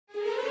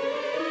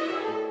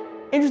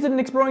Interested in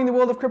exploring the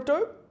world of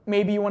crypto?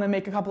 Maybe you want to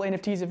make a couple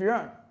NFTs of your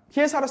own.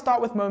 Here's how to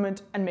start with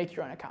Momint and make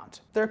your own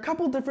account. There are a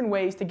couple different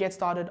ways to get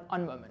started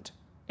on Momint.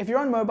 If you're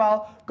on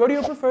mobile, go to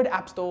your preferred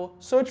app store,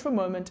 search for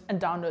Momint and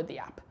download the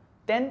app.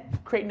 Then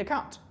create an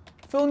account.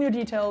 Fill in your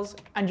details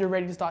and you're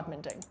ready to start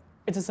minting.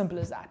 It's as simple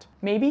as that.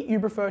 Maybe you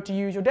prefer to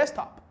use your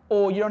desktop,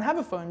 or you don't have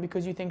a phone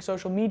because you think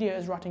social media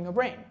is rotting your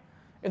brain.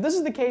 If this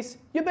is the case,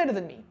 you're better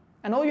than me.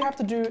 And all you have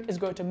to do is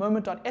go to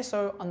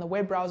momint.so on the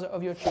web browser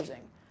of your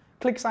choosing.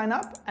 Click sign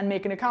up and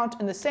make an account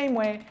in the same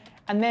way,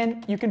 and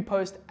then you can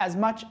post as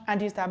much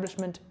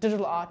anti-establishment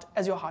digital art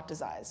as your heart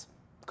desires,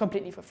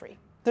 completely for free.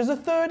 There's a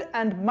third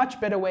and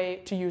much better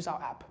way to use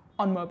our app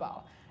on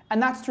mobile,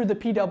 and that's through the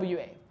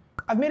PWA.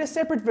 I've made a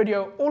separate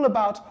video all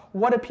about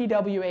what a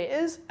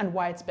PWA is and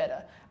why it's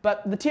better,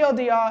 but the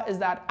TLDR is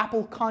that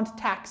Apple can't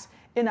tax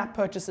in-app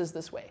purchases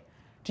this way.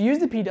 To use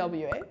the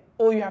PWA,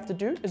 all you have to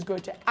do is go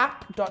to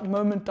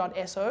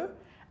app.momint.so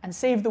and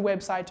save the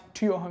website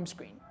to your home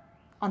screen.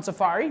 On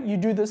Safari, you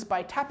do this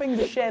by tapping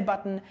the share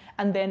button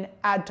and then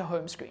add to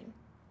home screen.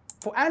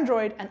 For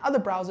Android and other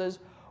browsers,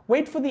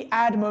 wait for the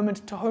add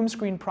Momint to home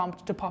screen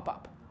prompt to pop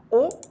up,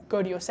 or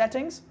go to your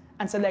settings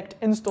and select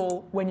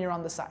install when you're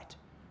on the site.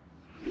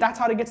 That's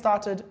how to get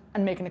started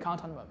and make an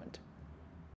account on Momint.